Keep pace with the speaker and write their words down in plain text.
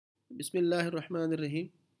Bismillahir Rahmanir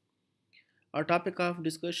Rahim. Our topic of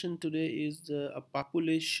discussion today is a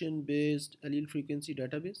population-based allele frequency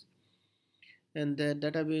database, and the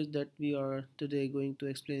database that we are today going to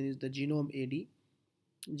explain is the Genome AD.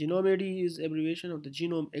 Genome AD is abbreviation of the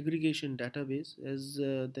Genome Aggregation Database. As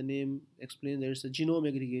the name explains, there is a genome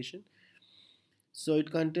aggregation. So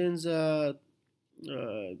it contains thousands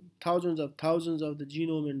of the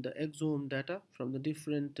genome and the exome data from the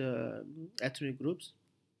different ethnic groups.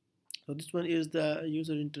 So this one is the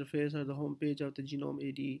user interface or the home page of the Genome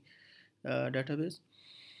AD database.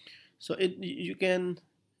 So you can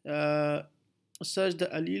uh, search the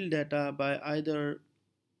allele data by either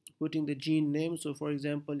putting the gene name. So for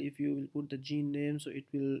example, if you will put the gene name, so it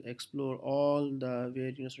will explore all the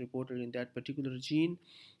variants reported in that particular gene,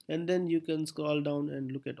 and then you can scroll down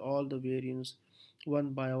and look at all the variants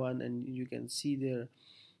one by one, and you can see their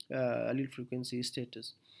allele frequency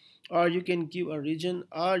status. Or you can give a region,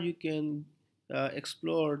 or you can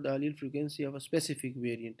explore the allele frequency of a specific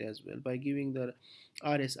variant as well by giving the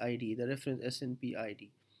RSID, the reference SNP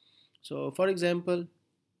ID. So for example,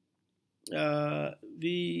 uh,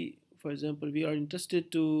 we are interested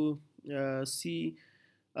to see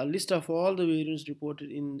a list of all the variants reported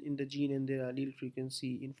in the gene and their allele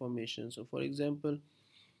frequency information. So for example,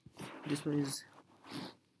 this one is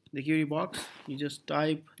the query box. You just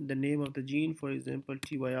type the name of the gene, for example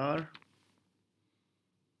TYR.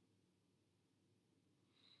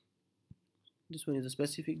 This one is a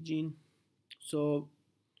specific gene. So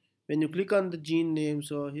when you click on the gene name,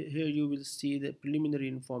 so here you will see the preliminary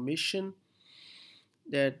information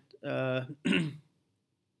that the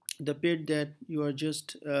page that you are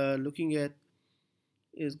just looking at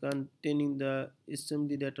is containing the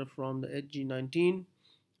assembly data from the HG19.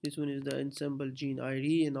 This one is the ensemble gene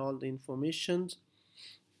ID and all the informations.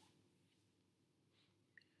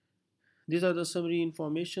 These are the summary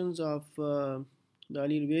informations of the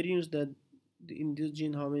allele variants that in this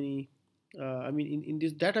gene how many in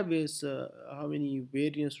this database how many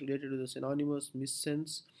variants related to the synonymous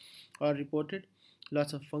missense are reported,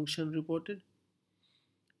 lots of function reported.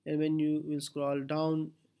 And when you will scroll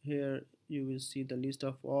down here, you will see the list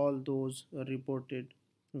of all those reported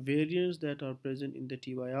variants that are present in the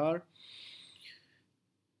TYR.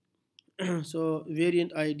 So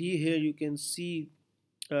variant ID, here you can see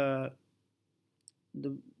uh,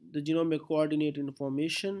 the, the genomic coordinate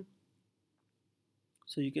information.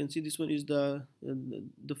 So you can see this one is the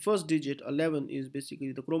first digit 11 is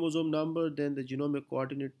basically the chromosome number, then the genomic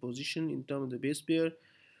coordinate position in terms of the base pair.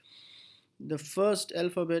 The first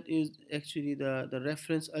alphabet is actually the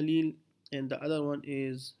reference allele, and the other one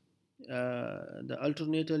is the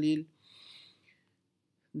alternate allele.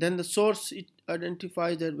 Then the source, it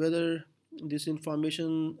identifies that whether this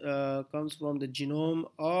information comes from the genome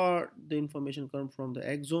or the information comes from the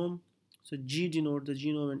exome. So G denotes the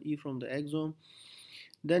genome and E from the exome.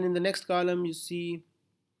 Then in the next column you see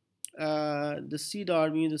the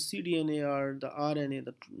CDAR means the cDNA or the RNA,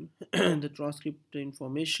 the transcript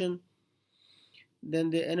information.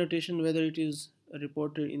 Then the annotation, whether it is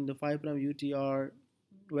reported in the 5' UTR,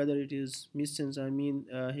 whether it is missense.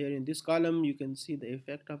 Here in this column you can see the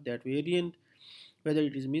effect of that variant, whether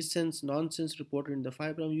it is missense, nonsense reported in the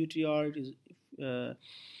 5' UTR, it is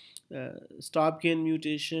stop gain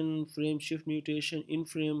mutation, frame shift mutation, in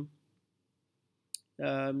frame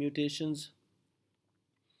mutations.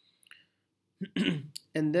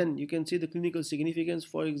 And then you can see the clinical significance.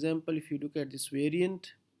 For example, if you look at this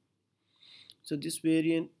variant, so this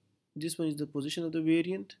one is the position of the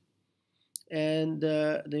variant, and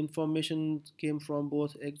the information came from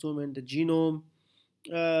both exome and the genome,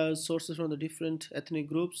 sources from the different ethnic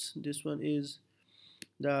groups. This one is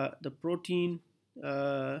the protein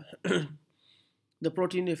the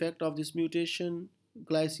protein effect of this mutation.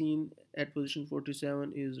 Glycine at position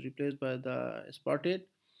 47 is replaced by the aspartate,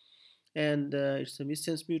 and it's a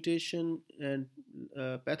missense mutation, and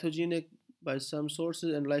pathogenic by some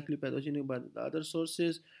sources and likely pathogenic by the other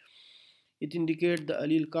sources. It indicates the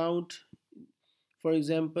allele count. For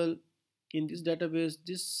example, in this database,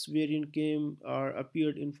 this variant came or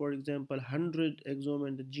appeared in, for example, 100 exome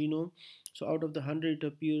and the genome. So out of the 100, it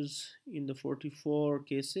appears in the 44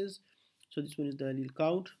 cases. So this one is the allele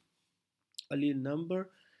count, allele number,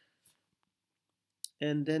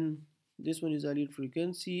 and then this one is allele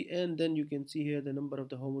frequency, and then you can see here the number of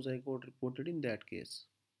the homozygote reported in that case.